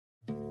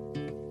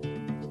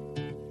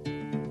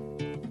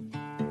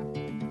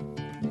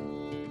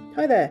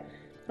Hi there,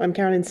 I'm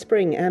Carolyn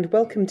Spring and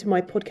welcome to my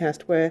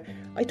podcast where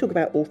I talk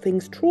about all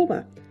things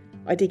trauma.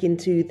 I dig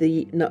into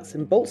the nuts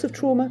and bolts of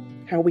trauma,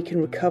 how we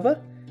can recover,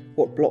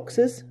 what blocks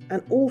us,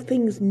 and all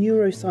things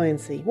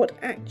neuroscience-y, what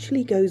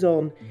actually goes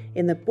on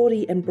in the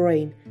body and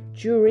brain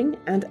during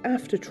and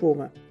after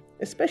trauma,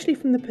 especially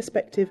from the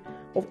perspective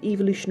of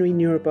evolutionary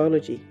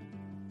neurobiology.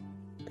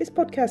 This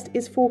podcast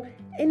is for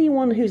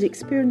anyone who's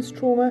experienced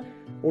trauma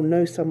or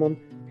knows someone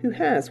who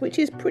has, which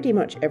is pretty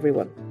much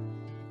everyone.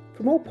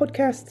 For more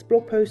podcasts,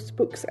 blog posts,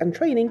 books and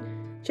training,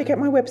 check out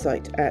my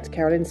website at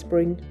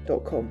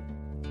carolynspring.com.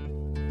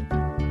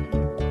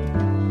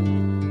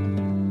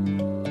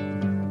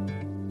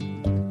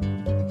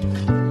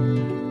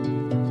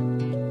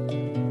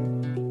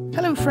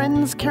 Hello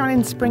friends,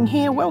 Carolyn Spring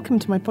here. Welcome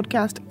to my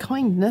podcast,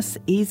 Kindness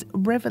is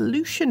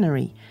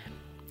Revolutionary.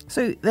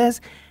 So there's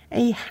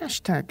a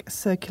hashtag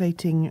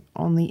circulating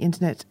on the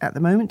internet at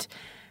the moment,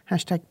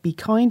 hashtag Be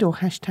Kind or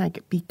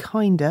hashtag Be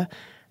Kinder,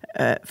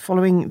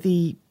 following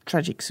the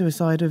tragic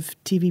suicide of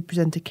TV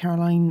presenter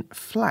Caroline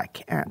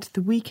Flack at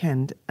the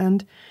weekend.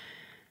 And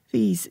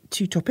these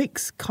two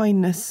topics,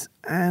 kindness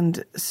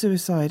and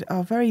suicide,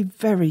 are very,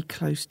 very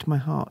close to my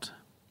heart.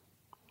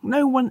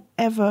 No one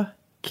ever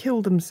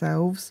killed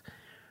themselves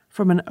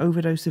from an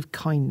overdose of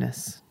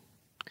kindness.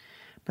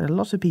 But a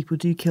lot of people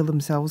do kill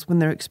themselves when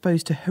they're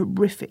exposed to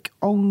horrific,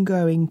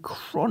 ongoing,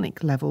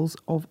 chronic levels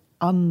of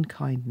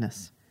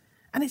unkindness.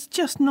 And it's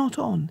just not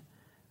on.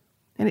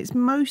 In its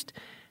most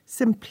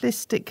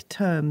simplistic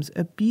terms,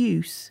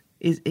 abuse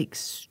is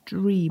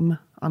extreme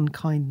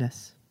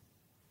unkindness.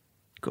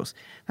 Of course,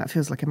 that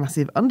feels like a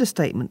massive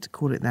understatement to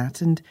call it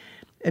that, and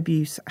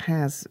abuse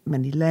has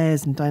many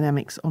layers and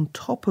dynamics on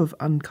top of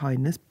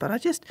unkindness, but I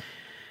just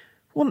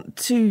want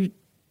to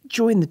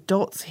join the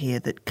dots here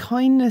that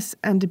kindness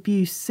and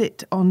abuse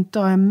sit on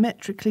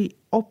diametrically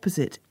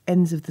opposite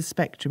ends of the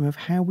spectrum of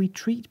how we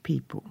treat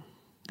people.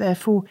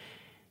 Therefore,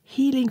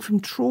 healing from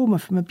trauma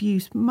from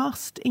abuse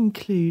must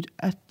include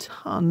a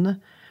ton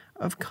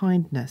of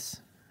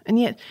kindness. And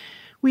yet,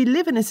 we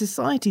live in a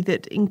society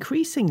that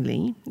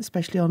increasingly,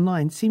 especially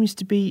online, seems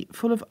to be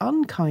full of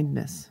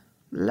unkindness.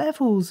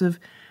 Levels of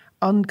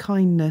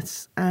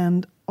unkindness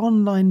and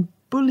online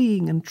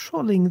bullying and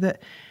trolling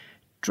that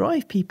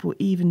drive people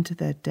even to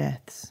their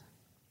deaths.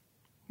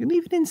 And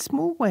even in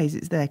small ways,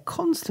 it's there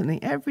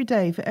constantly, every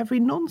day, for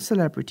every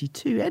non-celebrity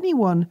too,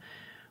 anyone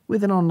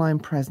with an online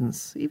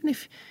presence, even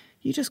if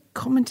you're just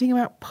commenting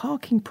about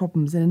parking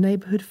problems in a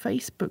neighbourhood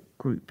Facebook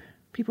group.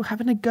 People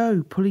having a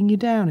go, pulling you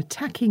down,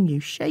 attacking you,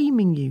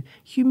 shaming you,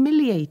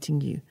 humiliating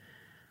you,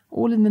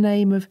 all in the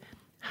name of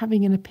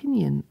having an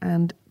opinion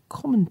and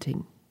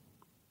commenting.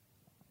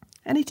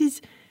 And it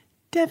is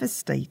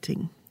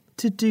devastating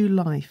to do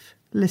life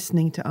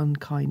listening to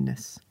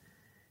unkindness.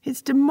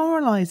 It's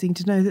demoralising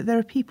to know that there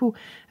are people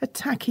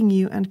attacking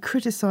you and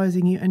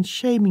criticising you and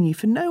shaming you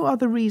for no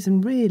other reason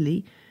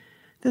really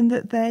than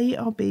that they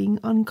are being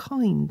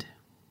unkind.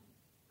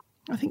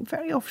 I think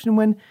very often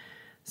when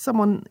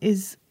someone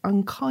is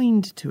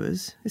unkind to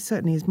us, this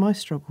certainly is my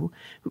struggle,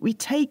 but we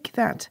take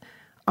that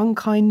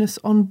unkindness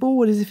on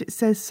board as if it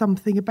says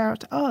something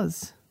about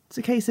us. It's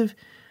a case of,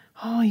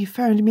 oh, you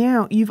found me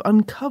out, you've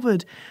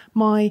uncovered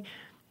my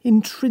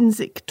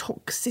intrinsic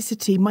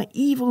toxicity, my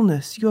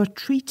evilness, you're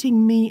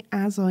treating me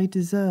as I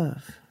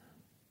deserve.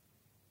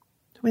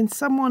 When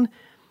someone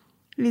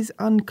is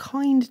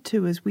unkind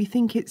to us, we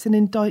think it's an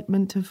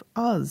indictment of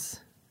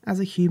us as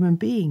a human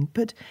being,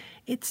 but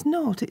it's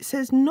not. It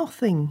says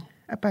nothing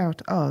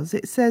about us.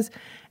 It says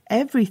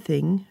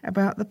everything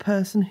about the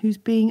person who's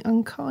being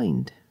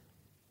unkind.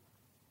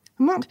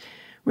 And that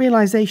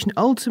realisation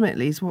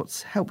ultimately is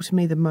what's helped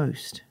me the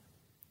most.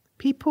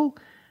 People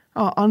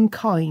are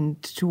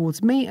unkind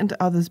towards me and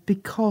others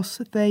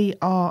because they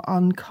are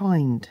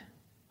unkind,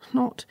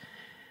 not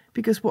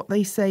because what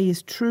they say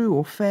is true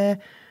or fair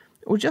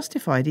or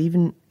justified,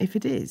 even if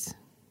it is.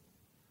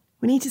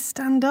 We need to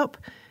stand up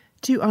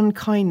to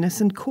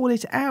unkindness and call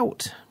it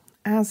out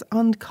as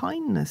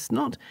unkindness,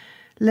 not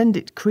lend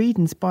it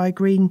credence by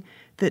agreeing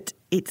that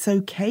it's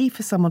okay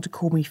for someone to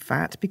call me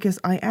fat because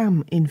I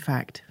am in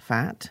fact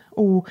fat,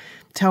 or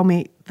tell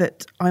me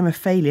that I'm a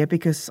failure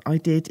because I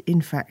did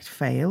in fact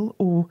fail,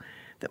 or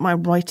that my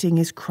writing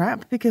is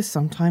crap because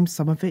sometimes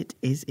some of it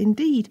is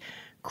indeed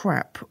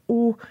crap,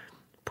 or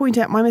point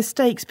out my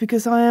mistakes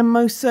because I am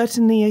most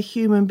certainly a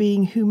human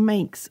being who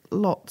makes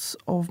lots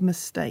of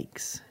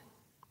mistakes.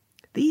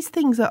 These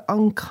things are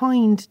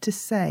unkind to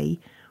say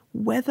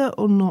whether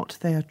or not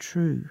they are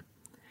true.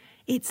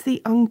 It's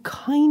the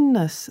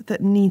unkindness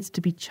that needs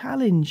to be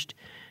challenged,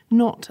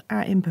 not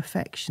our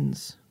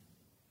imperfections.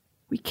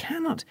 We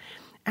cannot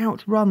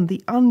outrun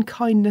the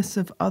unkindness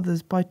of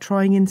others by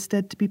trying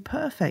instead to be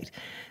perfect.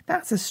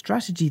 That's a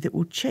strategy that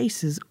will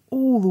chase us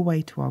all the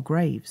way to our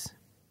graves.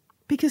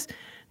 Because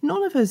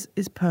none of us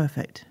is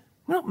perfect.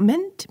 We're not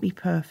meant to be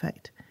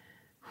perfect.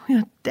 We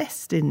are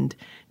destined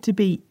to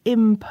be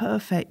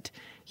imperfect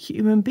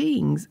human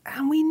beings,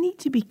 and we need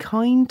to be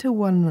kind to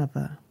one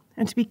another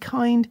and to be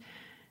kind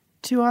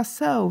to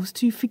ourselves,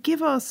 to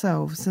forgive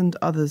ourselves and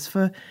others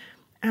for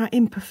our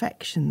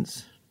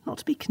imperfections, not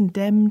to be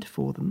condemned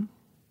for them.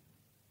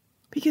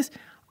 Because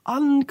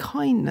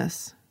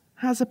unkindness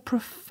has a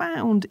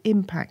profound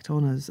impact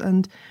on us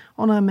and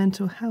on our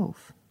mental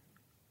health.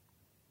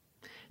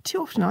 Too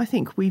often I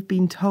think we've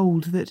been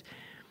told that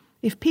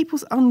if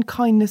people's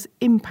unkindness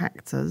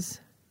impacts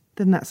us,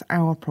 then that's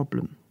our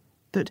problem,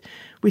 that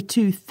we're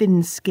too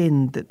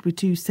thin-skinned, that we're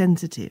too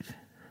sensitive.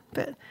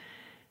 But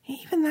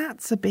even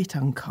that's a bit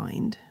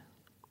unkind.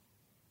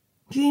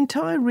 The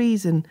entire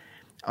reason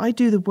I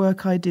do the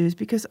work I do is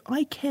because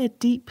I care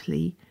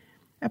deeply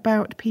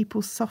about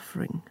people's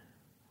suffering.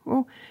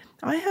 Well,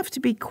 I have to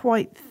be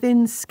quite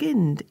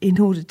thin-skinned in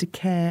order to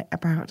care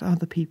about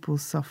other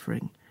people's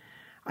suffering.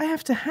 I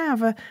have to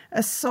have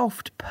a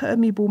soft,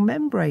 permeable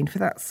membrane for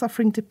that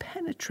suffering to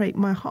penetrate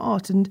my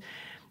heart and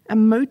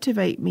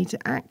motivate me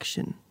to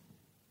action.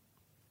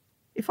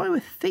 If I were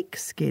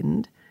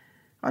thick-skinned,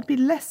 I'd be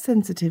less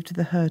sensitive to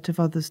the hurt of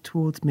others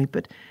towards me,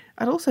 but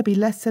I'd also be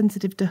less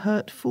sensitive to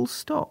hurt full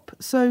stop.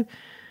 So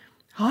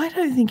I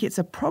don't think it's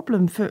a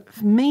problem for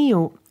me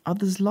or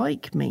others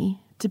like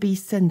me to be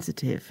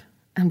sensitive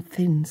and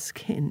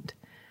thin-skinned.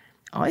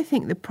 I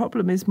think the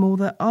problem is more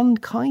that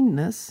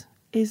unkindness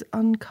is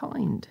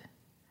unkind.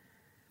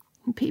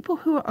 And people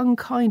who are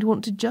unkind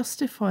want to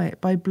justify it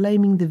by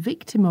blaming the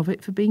victim of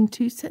it for being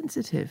too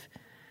sensitive.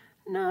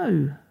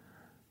 No.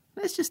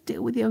 Let's just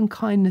deal with the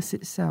unkindness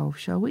itself,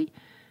 shall we?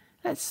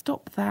 Let's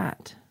stop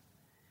that.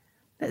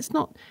 Let's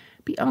not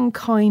be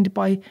unkind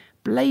by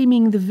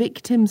blaming the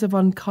victims of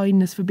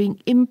unkindness for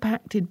being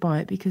impacted by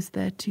it because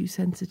they're too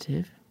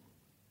sensitive.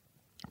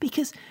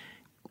 Because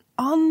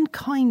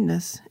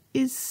unkindness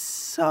is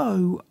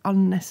so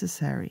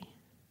unnecessary.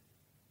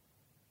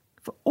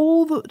 For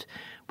all that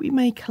we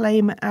may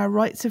claim our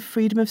rights of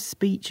freedom of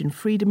speech and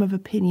freedom of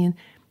opinion,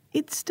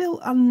 it's still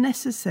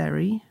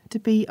unnecessary to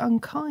be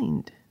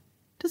unkind.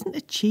 It doesn't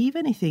achieve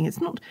anything. It's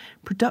not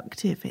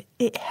productive.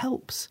 It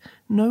helps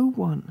no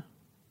one.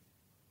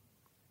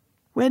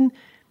 When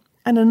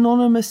an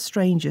anonymous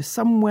stranger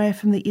somewhere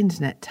from the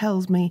internet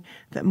tells me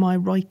that my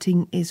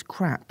writing is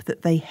crap,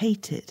 that they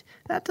hate it,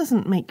 that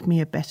doesn't make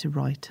me a better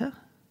writer.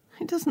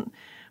 It doesn't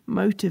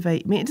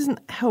motivate me. It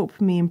doesn't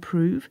help me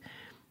improve.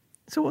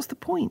 So what's the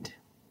point?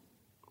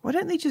 Why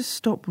don't they just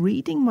stop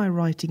reading my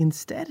writing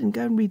instead and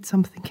go and read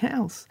something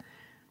else?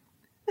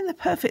 And they're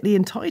perfectly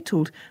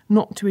entitled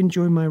not to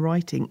enjoy my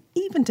writing,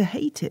 even to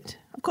hate it.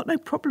 I've got no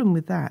problem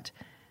with that.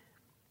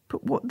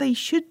 But what they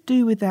should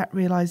do with that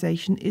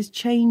realisation is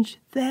change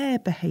their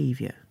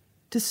behaviour,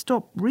 to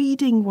stop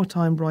reading what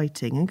I'm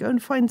writing and go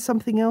and find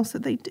something else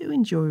that they do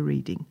enjoy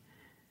reading.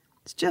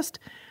 It's just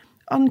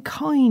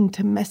unkind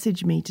to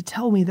message me to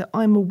tell me that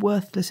I'm a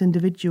worthless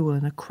individual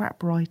and a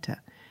crap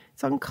writer.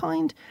 It's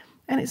unkind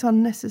and it's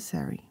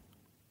unnecessary.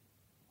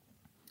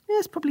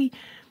 There's probably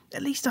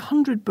at least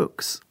 100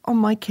 books on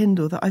my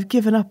Kindle that I've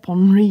given up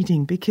on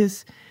reading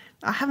because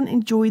I haven't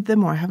enjoyed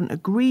them or I haven't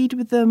agreed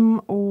with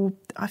them or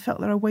I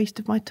felt they're a waste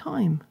of my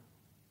time.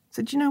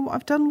 So do you know what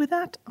I've done with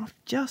that? I've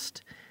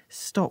just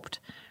stopped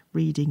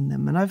reading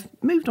them and I've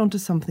moved on to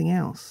something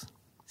else.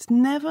 It's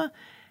never,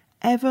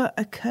 ever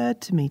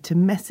occurred to me to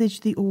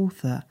message the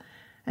author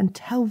and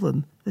tell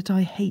them that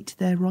I hate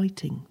their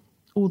writing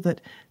or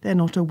that they're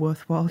not a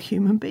worthwhile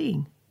human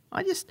being.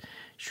 I just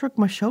shrug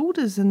my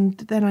shoulders and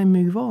then I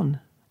move on.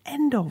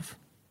 End of.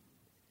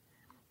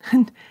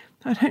 And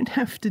I don't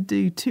have to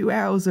do 2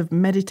 hours of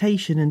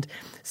meditation and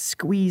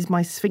squeeze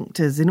my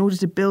sphincters in order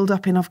to build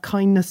up enough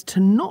kindness to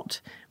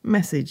not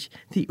message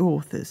the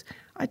authors.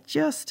 I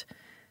just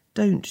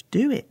don't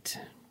do it.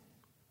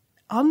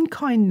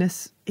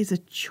 Unkindness is a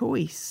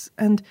choice,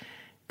 and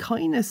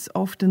kindness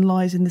often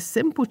lies in the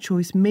simple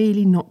choice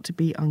merely not to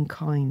be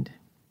unkind.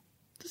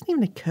 It doesn't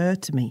even occur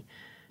to me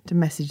to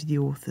message the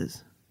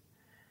authors.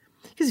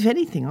 Because if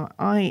anything,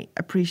 I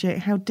appreciate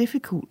how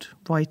difficult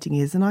writing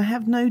is and I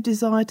have no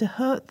desire to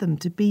hurt them,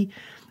 to be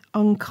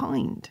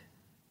unkind.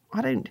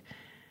 I don't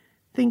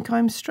think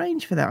I'm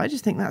strange for that. I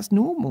just think that's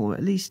normal.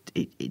 At least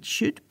it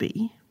should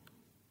be.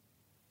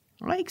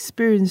 I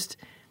experienced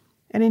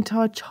an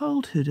entire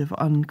childhood of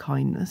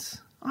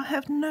unkindness. I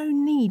have no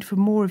need for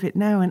more of it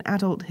now in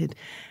adulthood.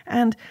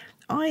 And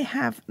I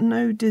have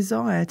no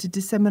desire to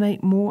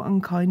disseminate more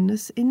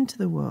unkindness into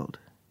the world.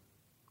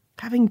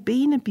 Having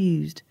been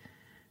abused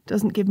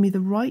doesn't give me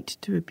the right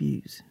to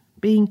abuse.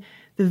 Being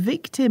the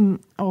victim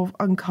of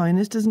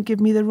unkindness doesn't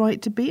give me the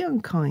right to be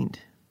unkind.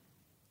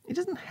 It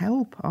doesn't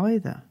help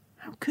either.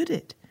 How could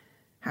it?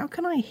 How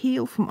can I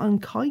heal from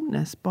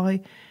unkindness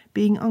by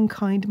being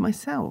unkind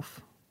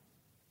myself?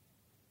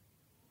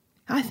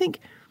 I think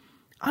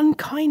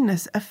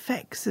unkindness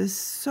affects us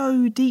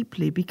so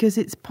deeply because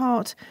it's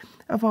part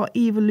of our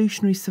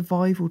evolutionary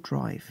survival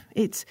drive.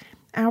 It's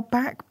our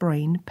back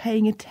brain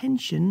paying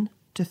attention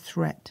to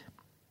threat.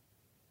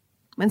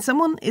 When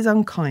someone is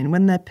unkind,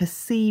 when they're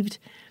perceived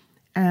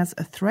as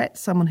a threat,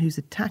 someone who's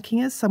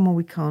attacking us, someone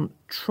we can't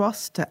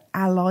trust to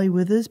ally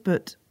with us,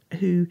 but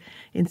who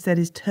instead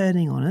is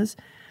turning on us,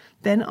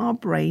 then our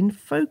brain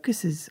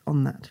focuses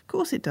on that. Of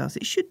course it does.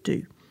 It should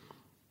do.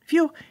 If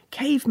you're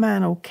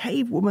caveman or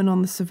cavewoman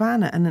on the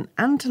savannah and an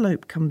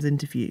antelope comes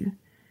into view,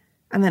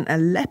 and then a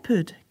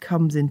leopard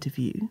comes into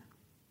view,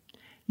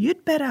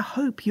 you'd better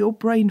hope your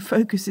brain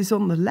focuses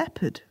on the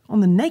leopard, on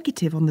the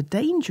negative, on the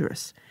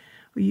dangerous,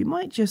 or you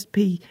might just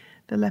be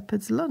the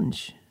leopard's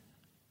lunch.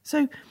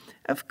 So,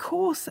 of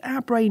course,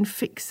 our brain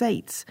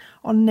fixates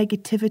on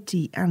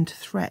negativity and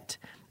threat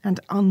and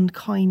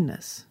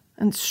unkindness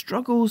and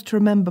struggles to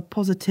remember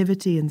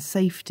positivity and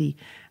safety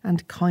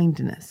and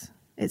kindness.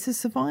 It's a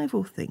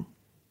survival thing.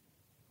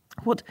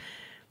 What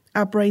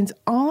our brains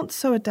aren't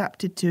so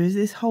adapted to is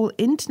this whole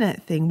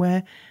internet thing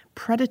where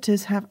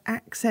predators have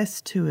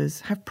access to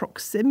us, have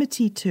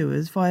proximity to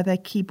us via their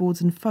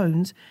keyboards and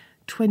phones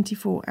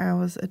 24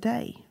 hours a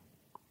day.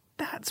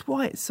 That's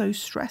why it's so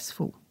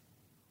stressful.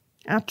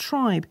 Our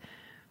tribe,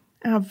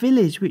 our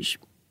village, which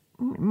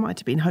might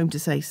have been home to,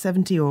 say,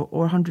 70 or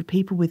 100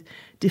 people with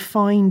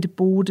defined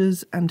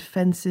borders and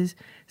fences,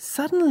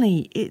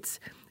 suddenly it's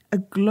a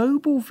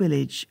global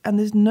village and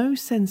there's no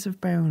sense of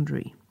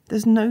boundary.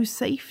 There's no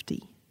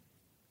safety.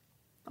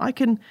 I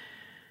can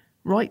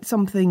write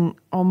something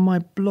on my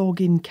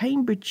blog in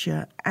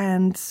Cambridgeshire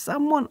and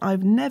someone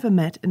I've never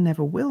met and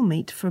never will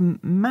meet from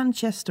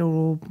Manchester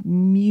or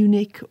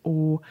Munich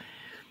or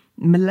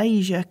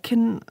Malaysia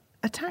can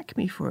attack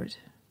me for it.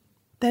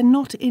 They're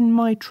not in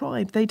my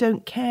tribe. They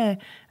don't care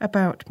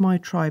about my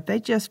tribe. They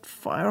just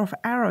fire off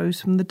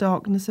arrows from the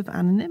darkness of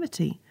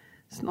anonymity.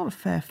 It's not a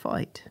fair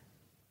fight.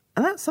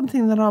 And that's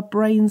something that our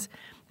brains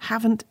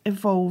haven't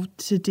evolved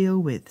to deal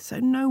with. So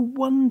no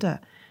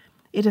wonder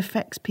it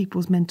affects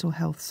people's mental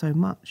health so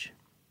much.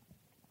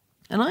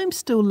 And I'm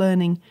still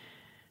learning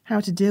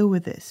how to deal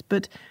with this.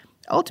 But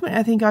ultimately,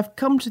 I think I've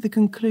come to the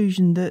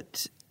conclusion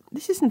that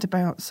this isn't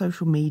about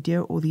social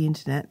media or the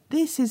internet.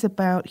 This is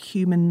about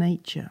human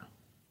nature.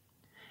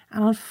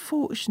 And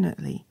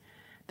unfortunately,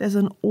 there's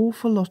an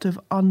awful lot of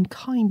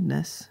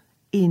unkindness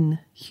in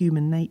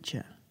human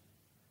nature.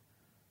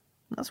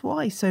 That's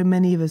why so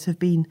many of us have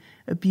been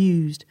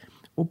abused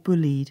or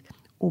bullied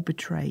or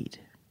betrayed.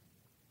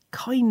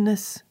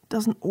 Kindness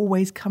doesn't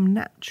always come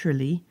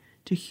naturally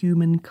to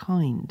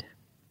humankind.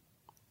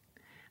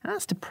 And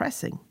that's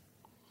depressing,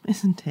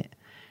 isn't it?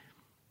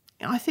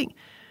 I think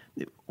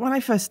when I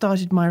first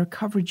started my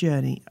recovery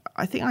journey,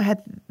 I think I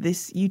had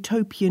this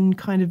utopian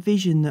kind of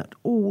vision that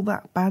all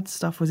that bad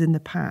stuff was in the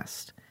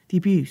past. The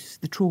abuse,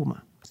 the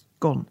trauma,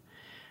 gone.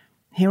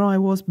 Here I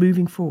was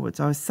moving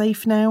forwards. I was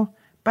safe now.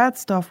 Bad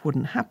stuff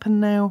wouldn't happen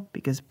now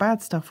because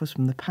bad stuff was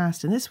from the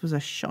past and this was a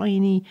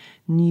shiny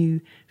new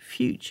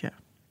future.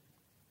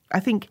 I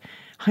think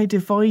I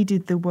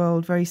divided the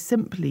world very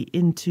simply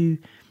into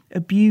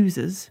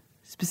abusers,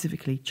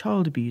 specifically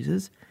child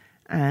abusers,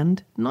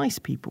 and nice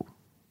people.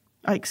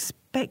 I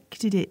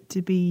expected it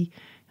to be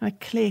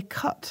clear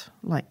cut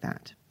like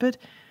that, but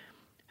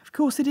of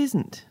course it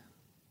isn't.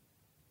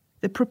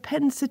 The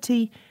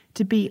propensity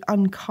to be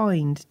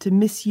unkind, to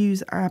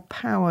misuse our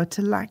power,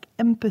 to lack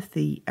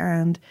empathy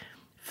and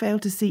fail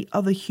to see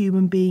other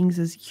human beings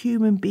as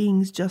human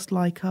beings just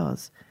like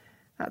us,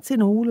 that's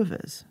in all of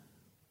us.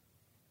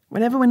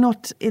 Whenever we're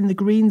not in the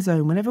green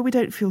zone, whenever we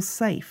don't feel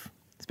safe,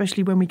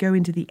 especially when we go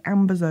into the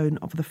amber zone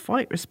of the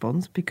fight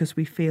response because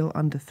we feel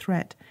under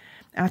threat,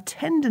 our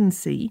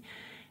tendency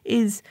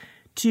is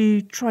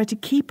to try to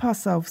keep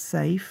ourselves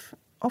safe,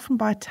 often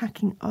by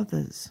attacking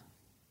others.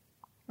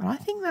 And I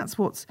think that's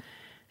what's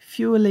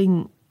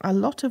fueling a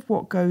lot of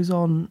what goes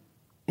on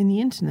in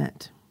the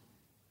internet.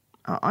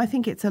 I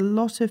think it's a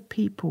lot of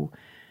people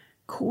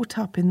caught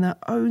up in their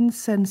own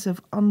sense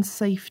of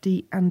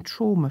unsafety and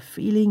trauma,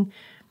 feeling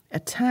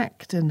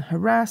attacked and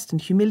harassed and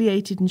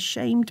humiliated and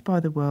shamed by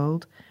the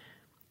world,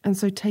 and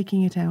so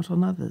taking it out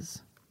on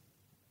others.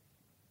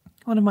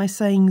 One of my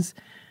sayings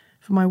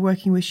for my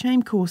Working with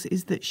Shame course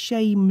is that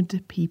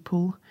shamed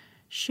people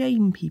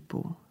shame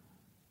people.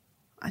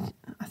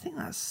 I think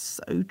that's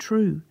so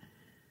true.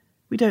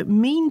 We don't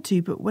mean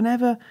to, but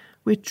whenever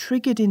we're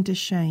triggered into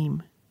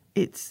shame,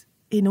 it's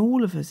in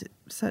all of us,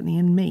 certainly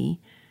in me,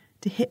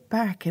 to hit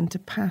back and to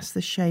pass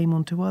the shame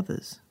on to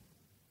others.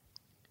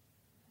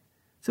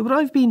 So what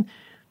I've been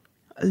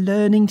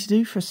learning to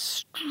do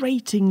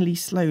frustratingly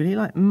slowly,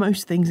 like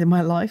most things in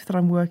my life that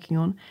I'm working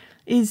on,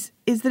 is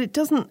that it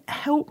doesn't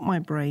help my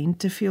brain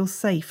to feel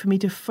safe for me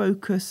to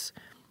focus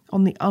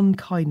on the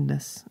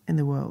unkindness in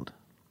the world.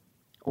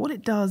 All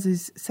it does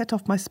is set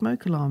off my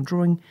smoke alarm,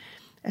 drawing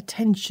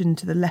attention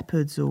to the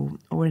leopards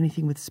or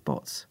anything with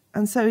spots.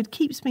 And so it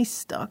keeps me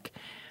stuck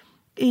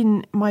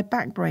in my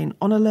back brain,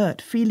 on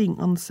alert, feeling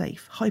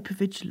unsafe,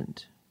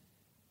 hypervigilant.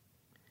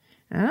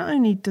 And not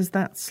only does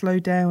that slow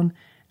down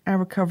our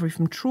recovery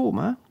from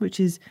trauma, which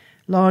is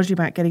largely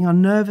about getting our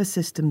nervous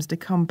systems to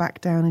come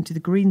back down into the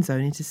green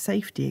zone, into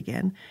safety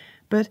again,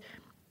 but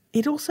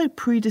it also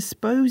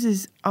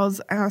predisposes us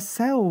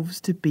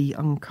ourselves to be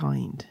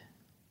unkind,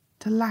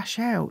 to lash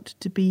out,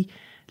 to be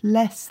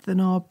less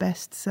than our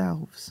best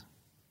selves.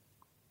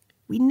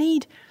 We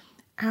need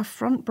our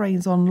front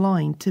brains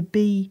online to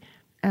be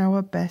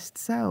our best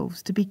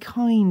selves, to be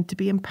kind, to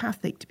be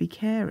empathic, to be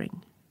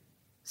caring.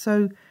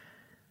 So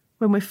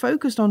when we're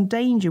focused on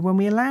danger, when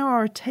we allow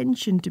our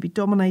attention to be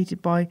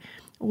dominated by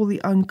all the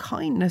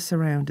unkindness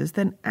around us,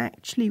 then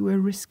actually we're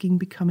risking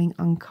becoming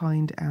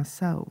unkind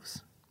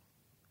ourselves.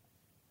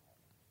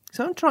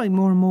 So I'm trying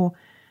more and more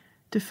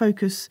to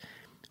focus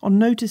on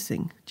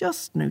noticing,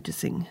 just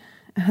noticing,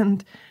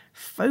 and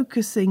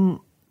focusing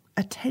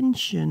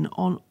attention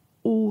on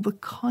all the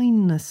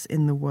kindness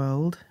in the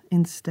world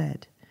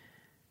instead.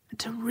 And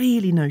to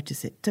really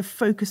notice it, to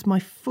focus my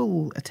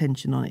full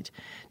attention on it,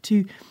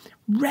 to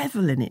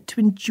revel in it, to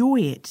enjoy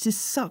it, to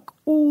suck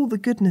all the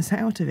goodness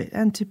out of it,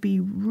 and to be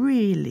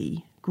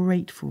really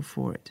grateful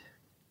for it.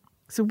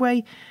 It's a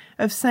way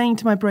of saying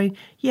to my brain,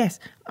 yes,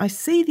 I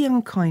see the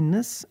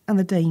unkindness and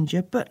the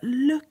danger, but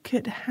look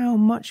at how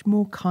much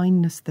more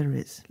kindness there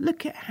is.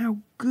 Look at how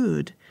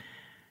good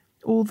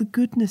all the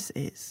goodness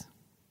is.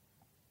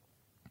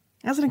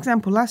 As an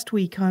example, last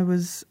week I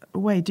was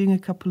away doing a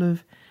couple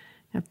of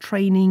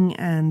training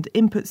and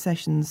input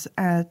sessions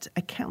at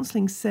a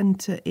counselling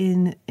centre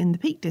in the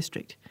Peak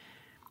District.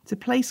 It's a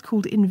place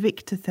called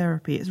Invicta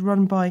Therapy. It's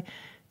run by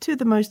two of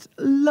the most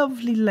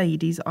lovely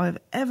ladies I've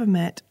ever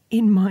met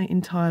in my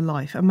entire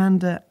life,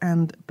 Amanda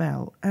and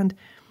Belle. And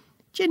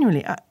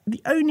genuinely,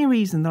 the only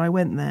reason that I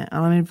went there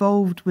and I'm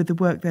involved with the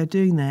work they're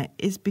doing there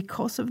is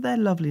because of their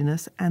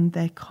loveliness and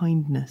their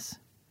kindness.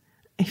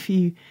 If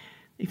you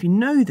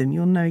know them,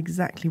 you'll know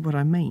exactly what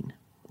I mean.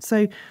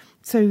 So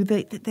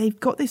they've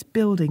got this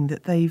building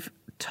that they've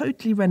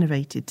totally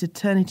renovated to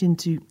turn it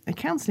into a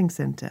counselling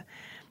centre.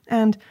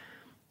 And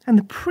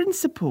the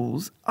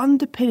principles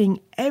underpinning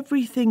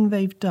everything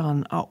they've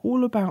done are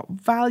all about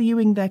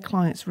valuing their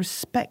clients,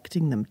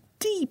 respecting them,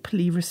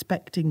 deeply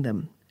respecting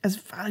them as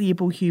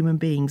valuable human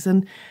beings,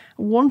 and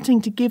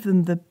wanting to give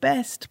them the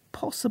best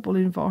possible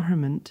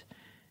environment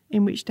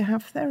in which to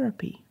have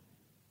therapy.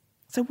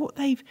 So what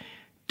they've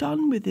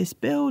done with this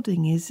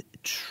building is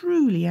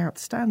truly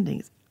outstanding.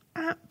 It's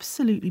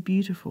absolutely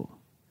beautiful.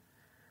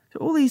 So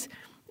all these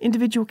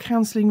individual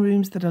counselling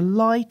rooms that are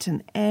light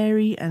and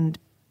airy and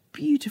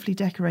beautifully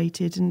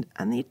decorated,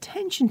 and the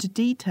attention to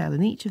detail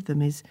in each of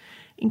them is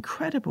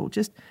incredible.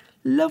 Just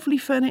lovely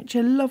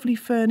furniture, lovely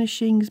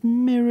furnishings,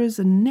 mirrors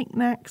and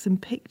knickknacks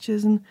and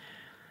pictures, and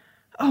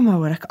oh my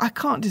word, I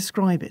can't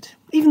describe it.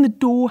 Even the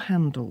door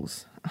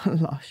handles are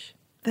lush.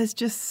 There's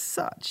just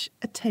such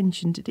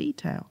attention to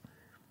detail.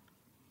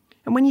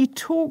 And when you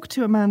talk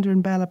to Amanda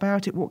and Belle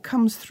about it, what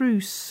comes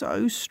through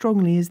so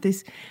strongly is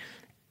this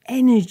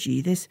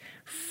energy, this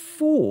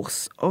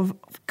force of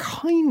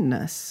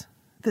kindness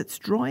that's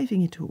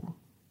driving it all.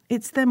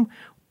 It's them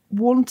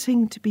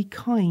wanting to be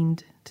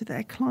kind to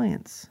their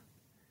clients.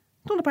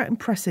 Not about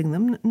impressing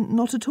them,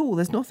 not at all.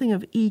 There's nothing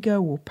of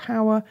ego or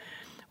power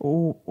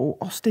or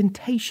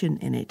ostentation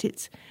in it.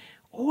 It's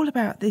all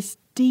about this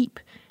deep,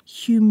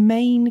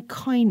 humane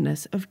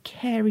kindness of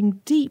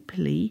caring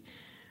deeply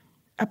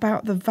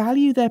about the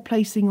value they're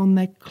placing on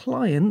their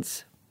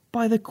clients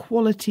by the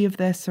quality of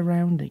their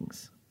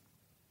surroundings.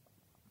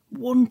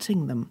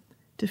 Wanting them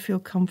to feel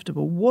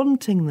comfortable,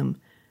 wanting them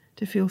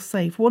to feel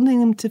safe, wanting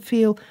them to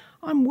feel,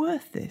 I'm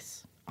worth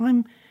this,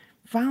 I'm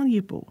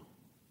valuable.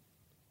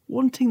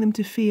 Wanting them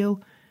to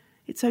feel,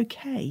 it's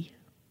okay,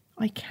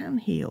 I can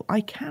heal,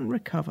 I can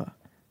recover,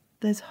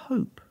 there's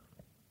hope.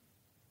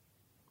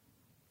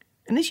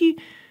 And as you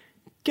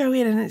go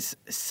in and it's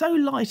so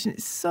light and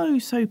it's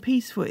so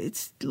peaceful,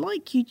 it's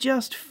like you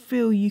just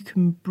feel you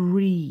can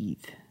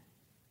breathe.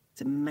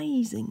 It's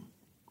amazing.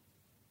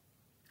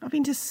 I've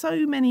been to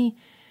so many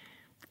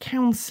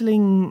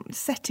counselling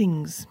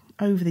settings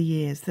over the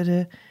years that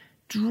are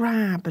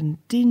drab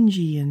and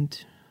dingy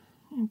and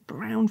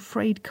brown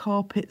frayed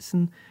carpets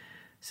and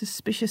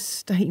suspicious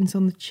stains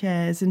on the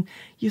chairs, and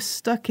you're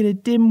stuck in a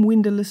dim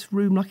windowless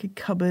room like a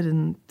cupboard,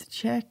 and the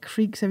chair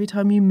creaks every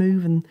time you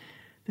move, and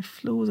the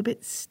floor's a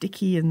bit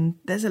sticky, and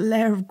there's a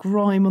layer of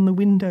grime on the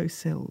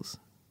windowsills.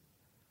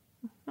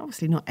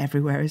 Obviously not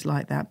everywhere is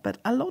like that, but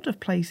a lot of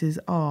places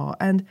are.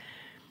 And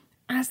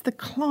as the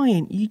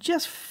client, you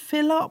just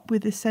fill up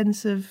with this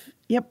sense of,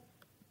 yep,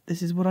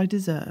 this is what I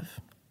deserve.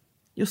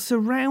 Your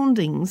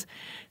surroundings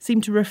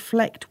seem to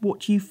reflect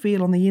what you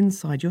feel on the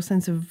inside, your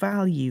sense of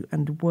value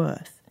and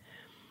worth.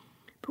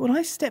 But when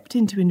I stepped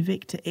into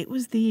Invicta, it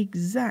was the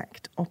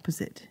exact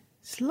opposite.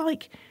 It's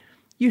like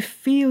you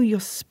feel your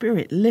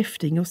spirit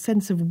lifting, your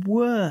sense of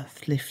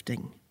worth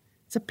lifting.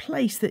 It's a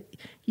place that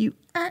you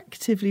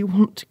actively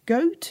want to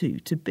go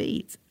to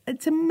be.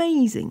 It's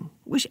amazing.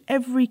 Wish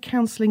every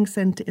counselling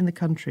centre in the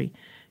country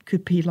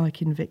could be like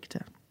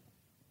Invicta.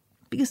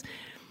 Because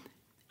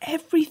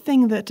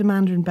everything that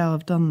Amanda and Belle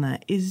have done there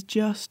is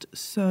just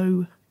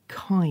so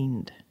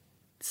kind.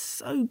 It's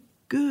so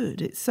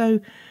good. It's so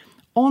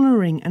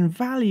honouring and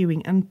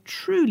valuing and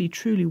truly,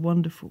 truly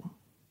wonderful.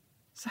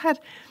 It's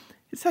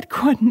had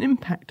quite an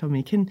impact on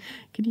me. Can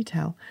you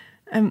tell?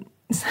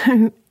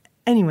 So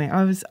anyway,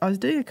 I was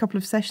doing a couple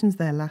of sessions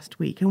there last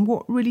week, and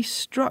what really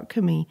struck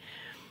me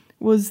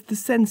was the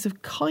sense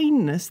of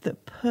kindness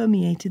that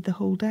permeated the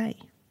whole day.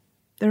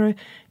 There are a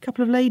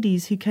couple of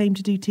ladies who came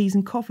to do teas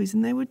and coffees,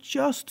 and they were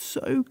just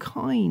so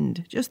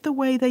kind. Just the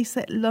way they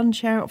set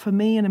lunch out for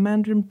me and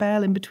Amanda and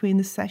Belle in between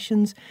the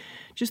sessions,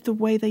 just the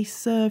way they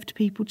served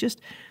people, just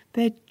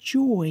their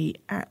joy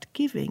at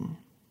giving.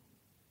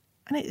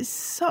 And it is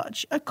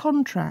such a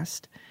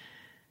contrast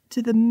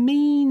to the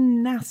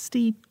mean,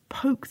 nasty,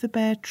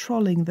 poke-the-bear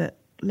trolling that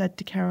led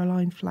to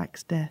Caroline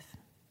Flack's death.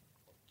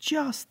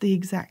 Just the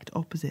exact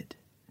opposite.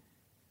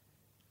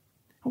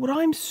 And what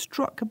I'm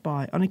struck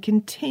by on a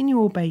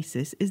continual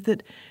basis is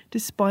that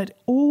despite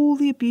all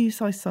the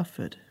abuse I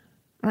suffered,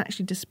 and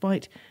actually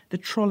despite the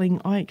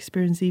trolling I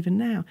experience even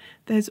now,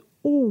 there's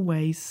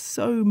always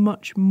so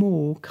much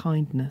more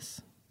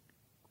kindness.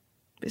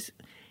 It's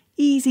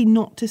easy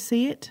not to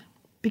see it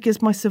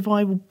because my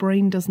survival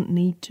brain doesn't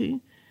need to.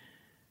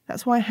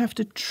 That's why I have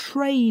to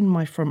train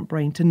my front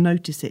brain to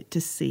notice it, to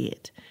see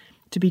it,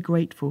 to be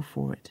grateful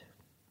for it.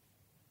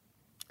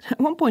 At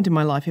one point in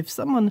my life, if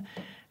someone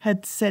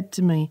had said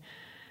to me,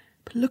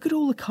 "But look at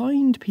all the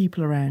kind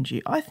people around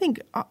you," I think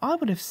I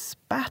would have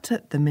spat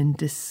at them in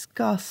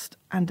disgust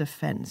and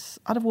offence.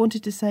 I'd have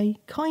wanted to say,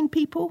 kind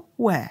people?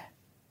 Where?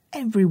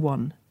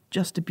 Everyone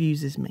just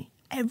abuses me.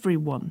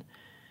 Everyone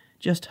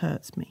just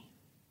hurts me.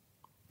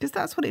 Because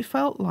that's what it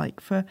felt like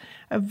for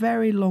a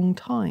very long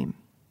time.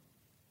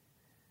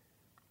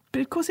 But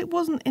of course it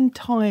wasn't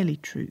entirely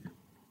true.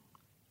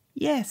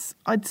 Yes,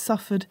 I'd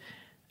suffered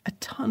a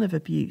ton of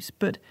abuse,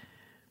 but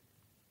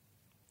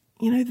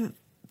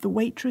the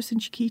waitress in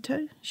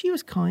Chiquito, she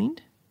was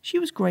kind. She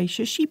was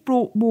gracious. She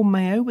brought more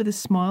mayo with a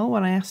smile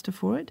when I asked her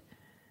for it.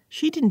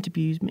 She didn't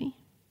abuse me.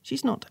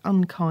 She's not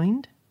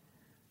unkind.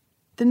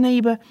 The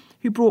neighbour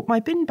who brought my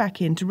bin back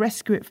in to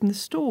rescue it from the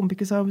storm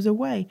because I was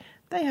away,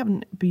 they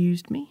haven't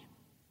abused me.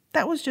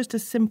 That was just a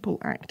simple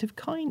act of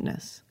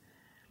kindness.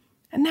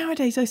 And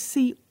nowadays I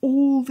see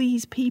all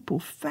these people,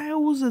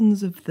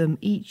 thousands of them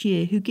each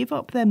year, who give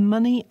up their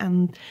money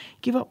and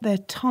give up their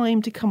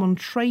time to come on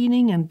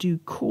training and do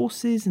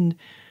courses and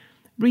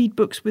read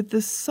books with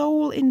the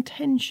sole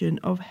intention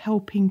of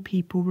helping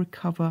people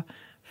recover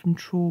from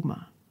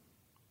trauma.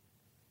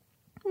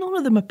 None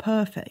of them are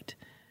perfect.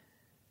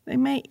 There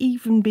may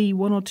even be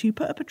one or two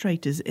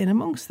perpetrators in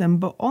amongst them,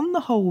 but on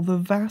the whole, the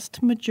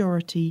vast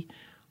majority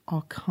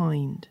are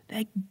kind.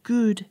 They're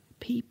good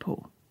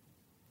people.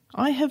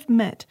 I have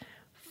met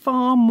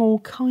far more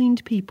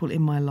kind people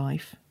in my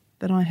life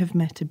than I have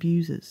met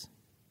abusers.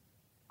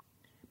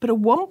 But at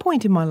one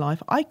point in my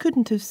life, I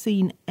couldn't have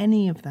seen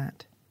any of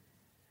that.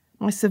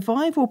 My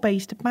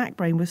survival-based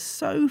backbrain was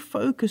so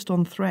focused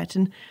on threat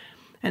and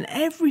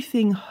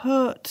everything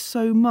hurt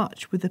so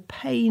much with the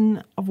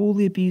pain of all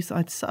the abuse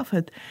I'd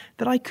suffered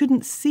that I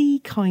couldn't see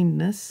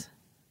kindness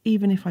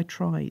even if I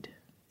tried.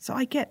 So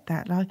I get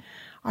that.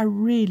 I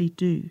really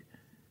do.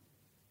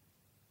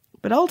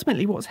 But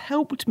ultimately, what's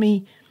helped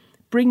me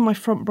bring my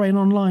front brain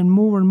online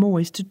more and more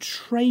is to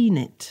train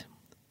it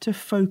to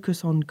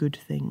focus on good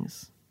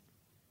things.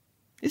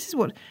 This is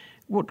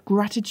what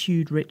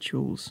gratitude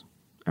rituals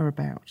are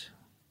about.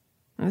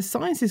 And the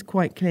science is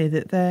quite clear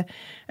that they're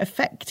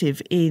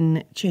effective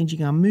in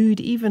changing our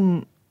mood,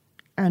 even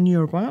our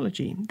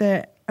neurobiology.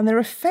 They're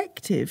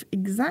effective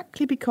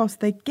exactly because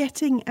they're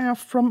getting our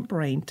front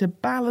brain to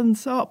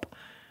balance up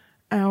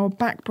our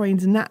back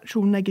brain's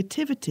natural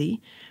negativity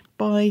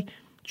by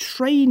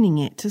training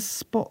it to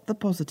spot the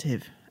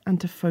positive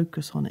and to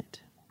focus on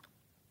it.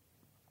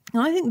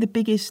 And I think the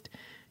biggest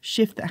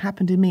shift that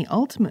happened in me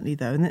ultimately,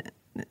 though, and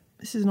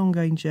this is an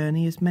ongoing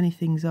journey, as many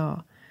things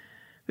are,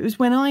 it was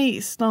when I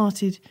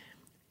started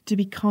to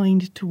be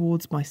kind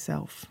towards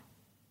myself.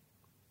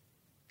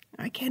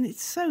 Again,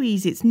 it's so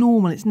easy, it's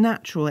normal, it's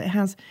natural, it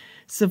has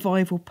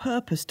survival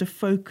purpose to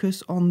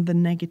focus on the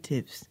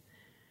negatives,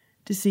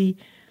 to see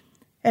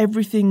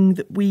everything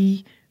that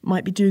we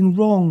might be doing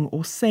wrong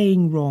or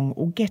saying wrong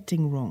or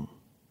getting wrong.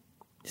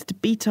 It's to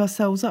beat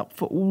ourselves up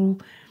for all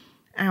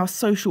our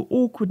social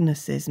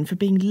awkwardnesses and for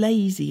being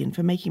lazy and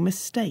for making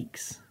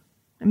mistakes.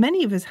 And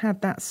many of us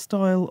had that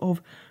style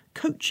of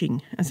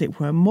coaching, as it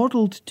were,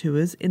 modelled to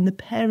us in the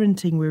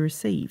parenting we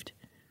received.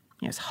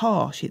 It's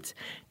harsh, it's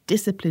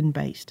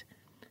discipline-based,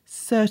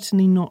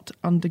 certainly not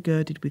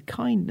undergirded with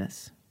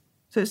kindness.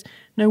 So it's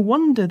no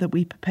wonder that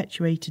we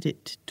perpetuated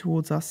it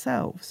towards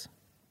ourselves.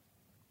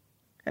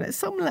 And at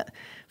some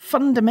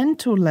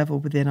fundamental level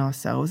within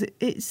ourselves,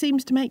 it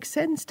seems to make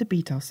sense to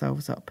beat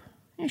ourselves up.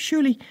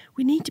 Surely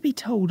we need to be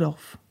told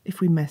off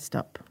if we messed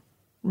up,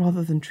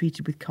 rather than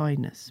treated with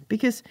kindness.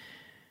 Because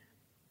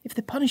if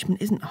the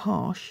punishment isn't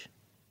harsh,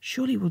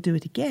 surely we'll do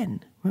it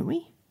again, won't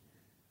we?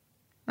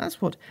 That's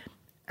what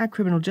our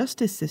criminal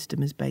justice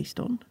system is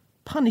based on.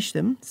 Punish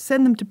them,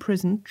 send them to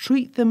prison,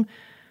 treat them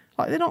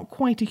like they're not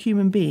quite a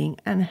human being,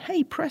 and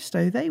hey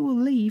presto, they will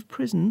leave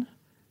prison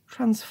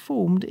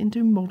transformed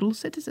into model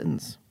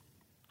citizens.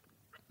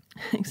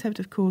 Except,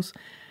 of course,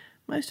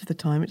 most of the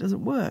time it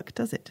doesn't work,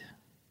 does it?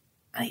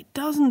 And it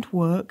doesn't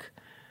work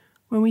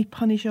when we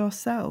punish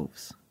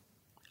ourselves.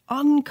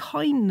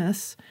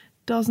 Unkindness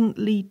doesn't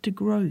lead to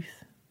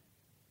growth.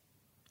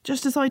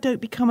 Just as I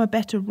don't become a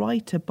better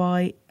writer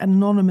by an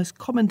anonymous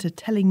commenter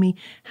telling me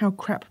how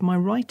crap my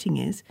writing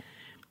is,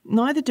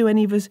 neither do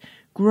any of us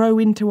grow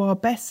into our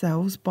best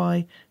selves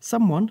by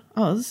someone,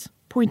 us,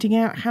 pointing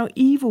out how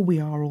evil we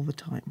are all the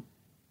time.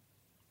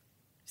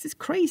 It's this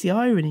crazy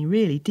irony,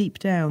 really, deep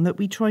down, that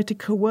we try to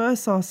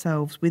coerce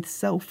ourselves with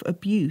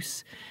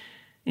self-abuse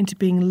into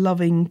being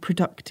loving,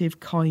 productive,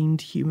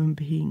 kind human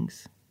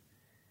beings.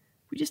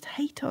 We just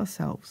hate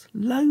ourselves,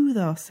 loathe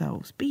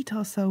ourselves, beat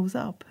ourselves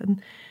up,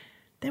 and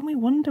then we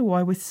wonder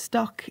why we're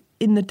stuck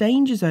in the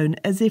danger zone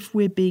as if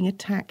we're being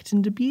attacked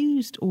and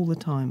abused all the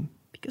time.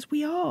 Because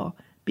we are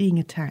being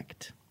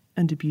attacked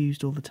and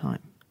abused all the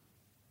time.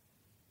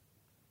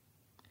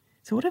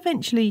 So what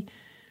eventually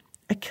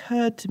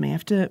occurred to me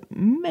after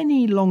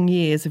many long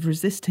years of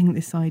resisting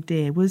this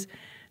idea was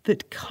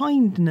that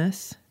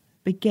kindness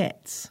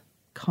begets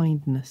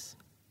kindness.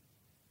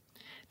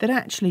 That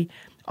actually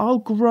I'll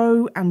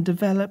grow and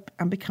develop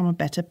and become a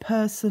better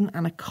person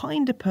and a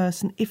kinder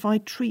person if I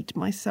treat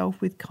myself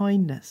with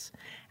kindness.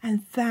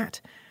 And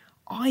that,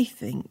 I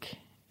think,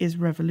 is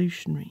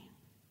revolutionary.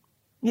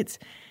 It's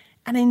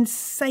an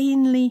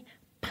insanely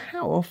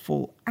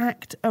powerful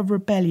act of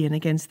rebellion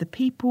against the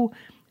people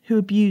who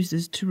abuse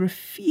us to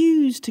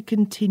refuse to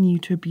continue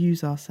to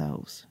abuse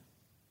ourselves.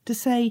 To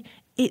say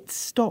it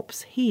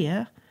stops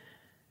here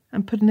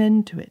and put an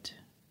end to it.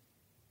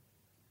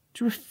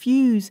 To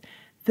refuse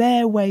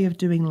their way of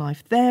doing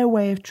life, their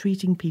way of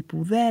treating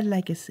people, their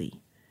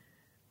legacy.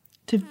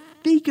 To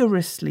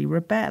vigorously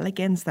rebel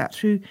against that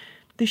through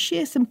the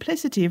sheer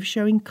simplicity of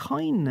showing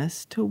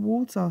kindness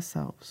towards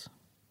ourselves.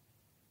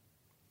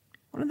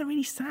 One of the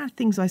really sad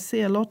things I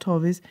see a lot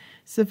of is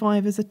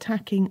survivors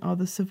attacking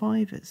other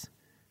survivors,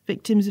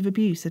 victims of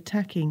abuse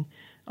attacking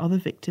other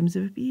victims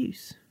of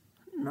abuse.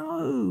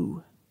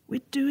 No,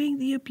 we're doing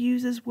the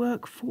abuser's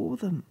work for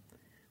them.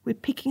 We're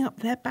picking up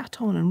their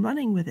baton and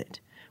running with it.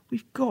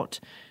 We've got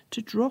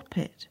to drop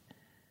it.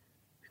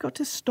 We've got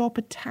to stop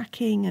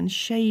attacking and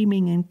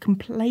shaming and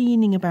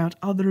complaining about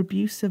other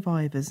abuse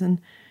survivors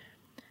and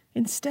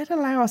instead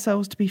allow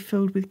ourselves to be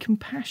filled with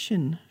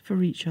compassion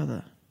for each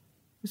other,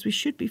 as we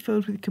should be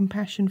filled with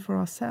compassion for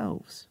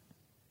ourselves.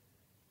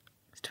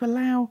 It's to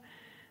allow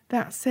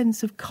that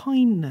sense of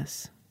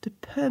kindness to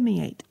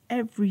permeate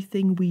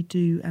everything we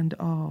do and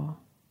are.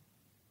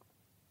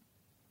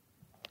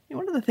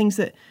 One of the things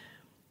that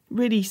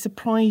really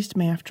surprised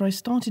me after I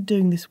started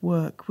doing this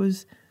work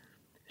was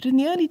that in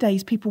the early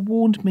days people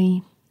warned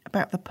me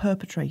about the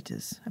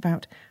perpetrators,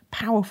 about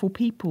powerful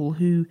people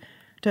who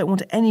don't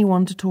want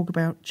anyone to talk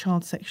about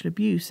child sexual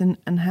abuse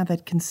and how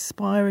they'd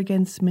conspire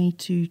against me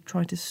to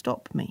try to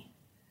stop me.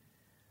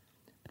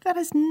 But that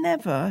has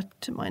never,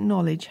 to my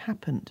knowledge,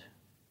 happened.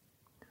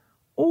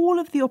 All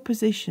of the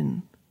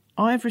opposition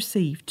I've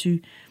received to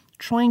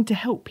trying to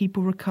help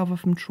people recover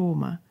from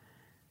trauma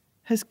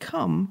has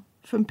come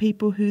from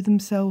people who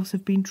themselves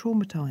have been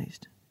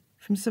traumatised,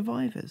 from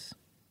survivors.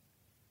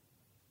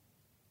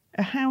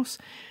 A house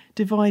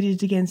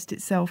divided against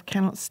itself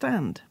cannot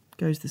stand,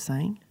 goes the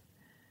saying.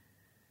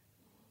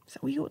 So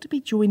we ought to be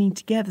joining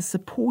together,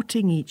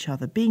 supporting each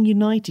other, being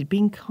united,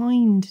 being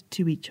kind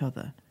to each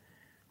other,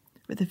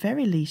 or at the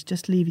very least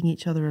just leaving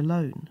each other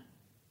alone.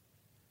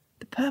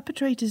 The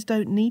perpetrators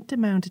don't need to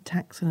mount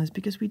attacks on us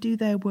because we do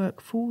their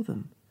work for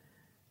them.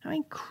 How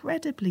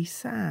incredibly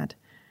sad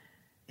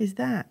is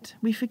that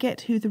we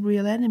forget who the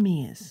real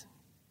enemy is.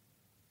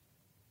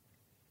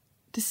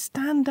 To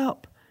stand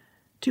up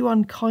to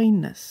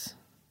unkindness,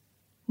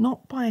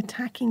 not by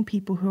attacking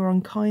people who are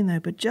unkind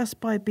though, but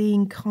just by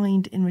being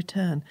kind in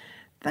return,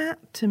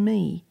 that to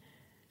me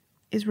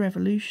is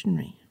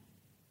revolutionary.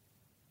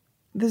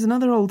 There's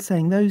another old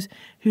saying, those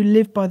who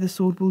live by the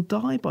sword will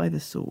die by the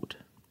sword.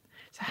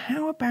 So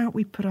how about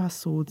we put our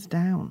swords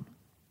down?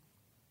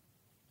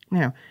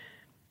 Now,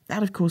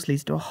 that, of course,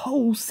 leads to a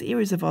whole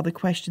series of other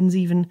questions,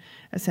 even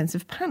a sense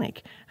of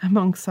panic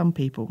among some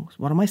people.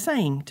 What am I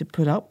saying? To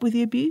put up with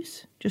the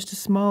abuse? Just to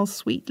smile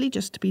sweetly?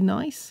 Just to be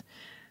nice?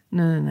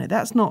 No.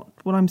 That's not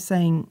what I'm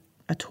saying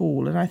at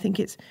all. And I think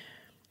it's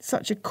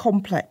such a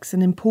complex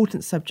and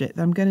important subject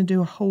that I'm going to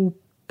do a whole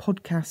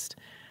podcast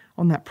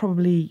on that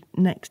probably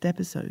next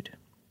episode.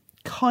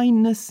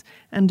 Kindness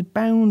and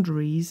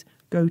boundaries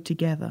go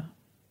together.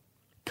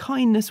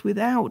 Kindness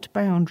without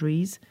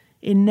boundaries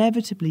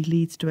inevitably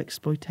leads to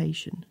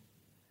exploitation.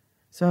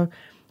 So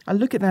I'll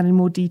look at that in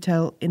more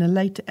detail in a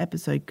later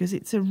episode because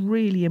it's a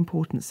really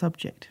important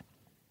subject.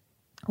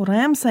 What I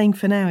am saying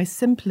for now is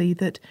simply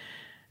that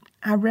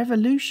our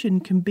revolution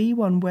can be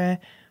one where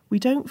we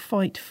don't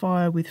fight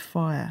fire with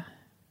fire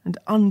and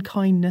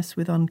unkindness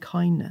with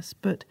unkindness,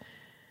 but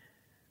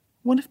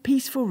one of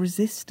peaceful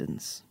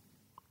resistance,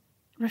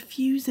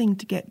 refusing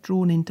to get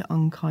drawn into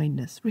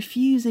unkindness,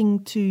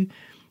 refusing to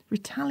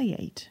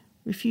retaliate,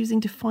 refusing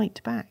to fight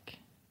back.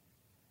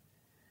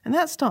 And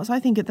that starts,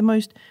 I think, at the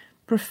most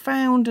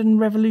profound and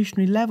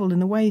revolutionary level in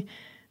the way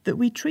that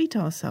we treat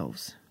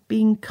ourselves,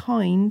 being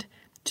kind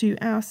to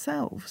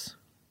ourselves.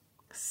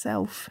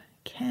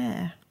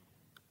 Self-care.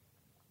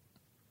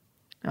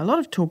 Now, a lot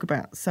of talk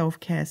about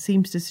self-care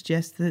seems to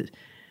suggest that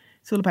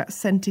It's all about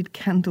scented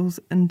candles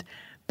and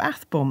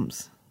bath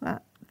bombs.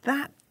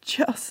 That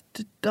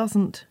just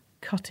doesn't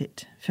cut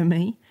it for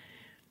me.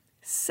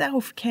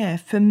 Self-care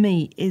for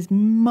me is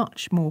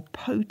much more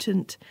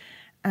potent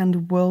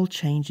and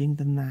world-changing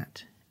than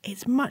that.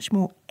 It's much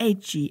more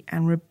edgy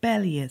and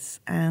rebellious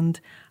and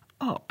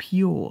up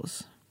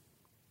yours.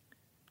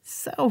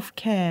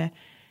 Self-care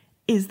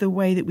is the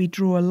way that we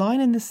draw a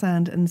line in the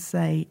sand and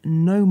say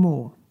no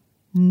more.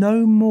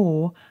 No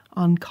more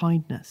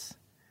unkindness.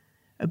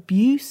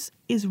 Abuse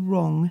is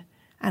wrong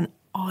and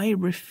I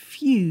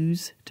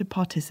refuse to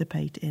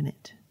participate in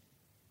it.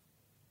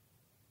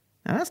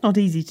 Now that's not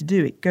easy to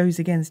do. It goes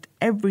against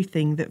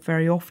everything that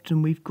very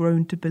often we've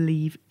grown to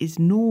believe is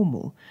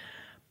normal.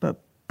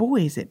 But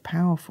boy, is it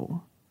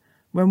powerful.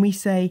 When we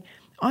say,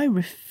 I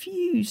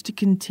refuse to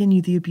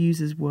continue the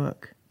abuser's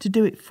work, to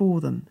do it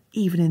for them,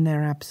 even in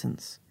their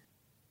absence.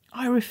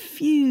 I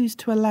refuse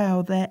to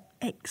allow their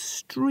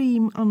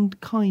extreme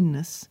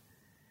unkindness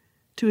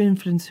to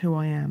influence who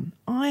I am.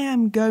 I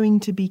am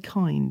going to be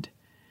kind,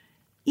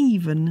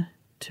 even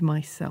to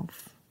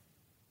myself.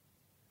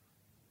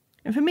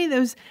 And for me,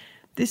 there was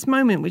this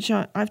moment, which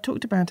I've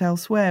talked about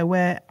elsewhere,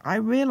 where I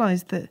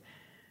realised that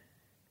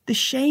the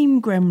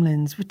shame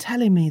gremlins were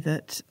telling me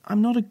that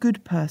I'm not a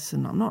good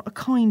person, I'm not a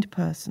kind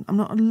person, I'm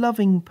not a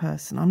loving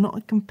person, I'm not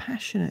a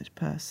compassionate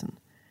person.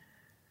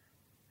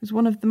 It was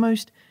one of the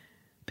most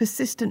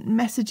persistent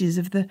messages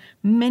of the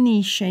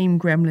many shame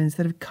gremlins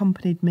that have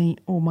accompanied me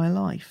all my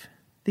life.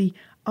 The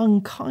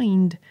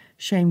unkind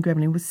shame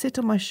gremlin would sit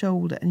on my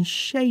shoulder and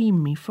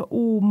shame me for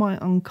all my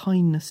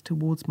unkindness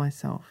towards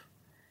myself.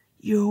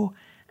 You're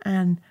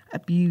an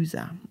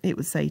abuser, it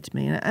would say to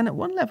me. And at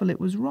one level it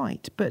was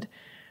right, but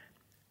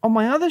on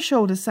my other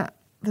shoulder sat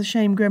the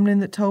shame gremlin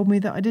that told me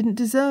that I didn't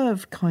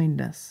deserve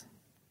kindness.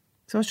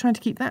 So I was trying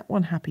to keep that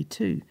one happy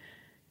too.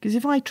 Because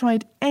if I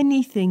tried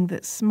anything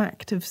that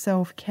smacked of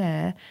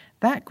self-care,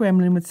 that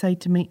gremlin would say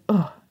to me,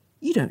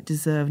 you don't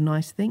deserve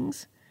nice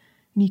things.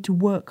 You need to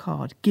work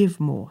hard, give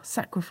more,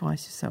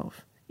 sacrifice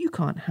yourself. You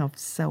can't have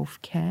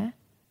self-care.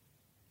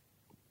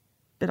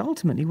 But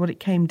ultimately what it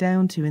came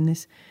down to in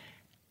this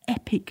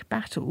epic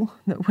battle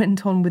that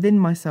went on within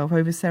myself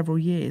over several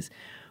years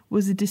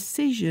was a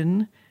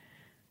decision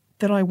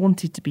that I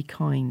wanted to be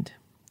kind,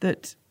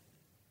 that's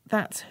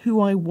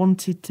who I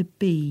wanted to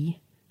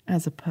be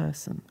as a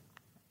person.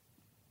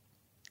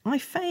 I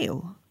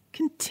fail.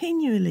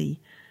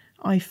 Continually,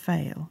 I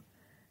fail.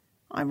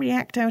 I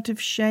react out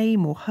of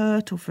shame or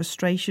hurt or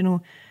frustration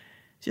or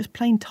just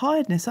plain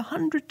tiredness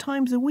 100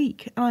 times a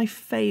week, and I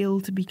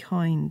fail to be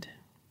kind.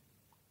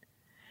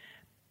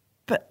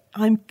 But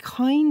I'm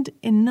kind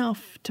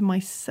enough to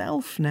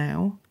myself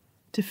now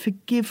to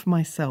forgive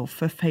myself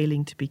for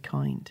failing to be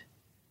kind,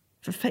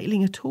 for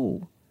failing at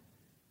all.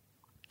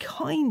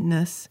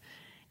 Kindness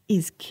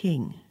is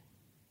king.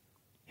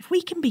 If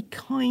we can be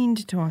kind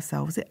to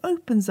ourselves, it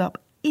opens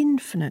up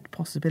infinite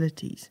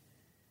possibilities.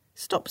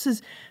 Stops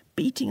us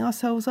beating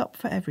ourselves up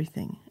for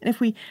everything. And if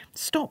we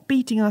stop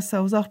beating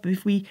ourselves up,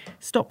 if we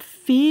stop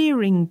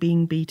fearing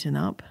being beaten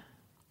up,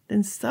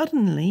 then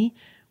suddenly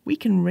we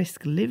can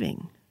risk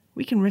living.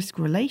 We can risk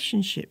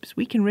relationships.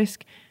 We can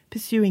risk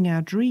pursuing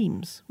our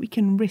dreams. We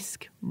can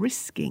risk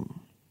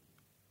risking.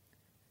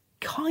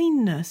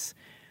 Kindness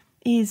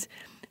is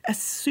a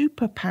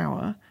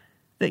superpower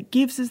that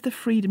gives us the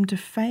freedom to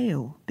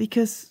fail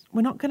because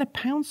we're not going to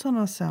pounce on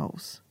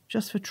ourselves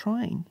just for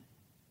trying.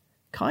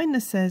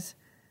 Kindness says,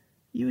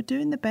 you were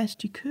doing the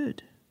best you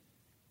could.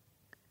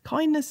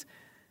 Kindness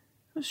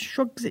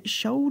shrugs its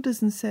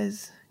shoulders and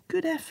says,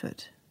 good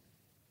effort.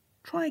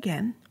 Try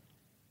again.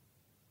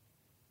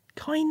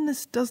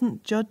 Kindness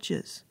doesn't judge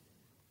us.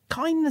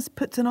 Kindness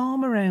puts an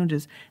arm around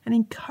us and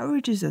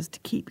encourages us to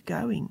keep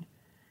going.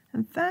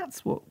 And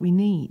that's what we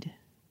need.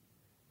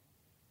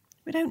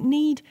 We don't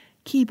need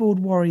keyboard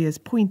warriors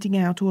pointing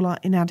out all our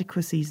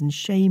inadequacies and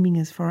shaming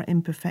us for our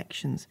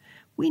imperfections.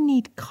 We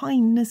need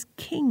kindness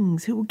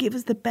kings who will give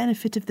us the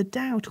benefit of the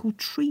doubt, who will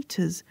treat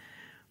us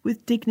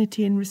with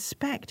dignity and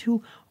respect, who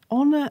will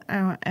honour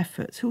our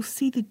efforts, who will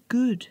see the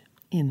good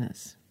in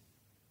us.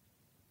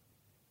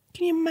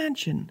 Can you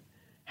imagine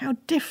how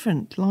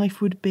different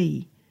life would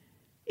be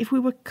if we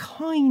were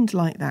kind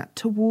like that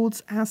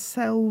towards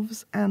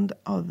ourselves and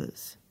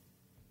others?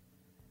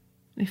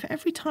 If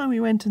every time we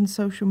went on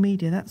social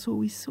media, that's all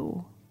we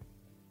saw.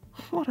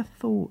 What a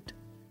thought.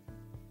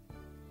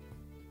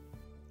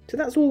 So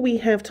that's all we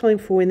have time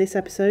for in this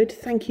episode.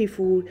 Thank you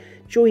for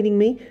joining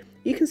me.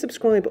 You can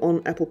subscribe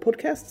on Apple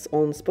Podcasts,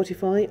 on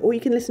Spotify, or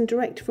you can listen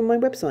direct from my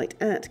website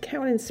at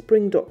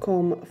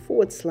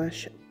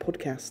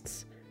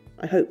carolinsspring.com/podcasts.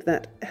 I hope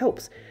that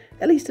helps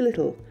at least a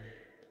little.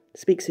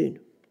 Speak soon.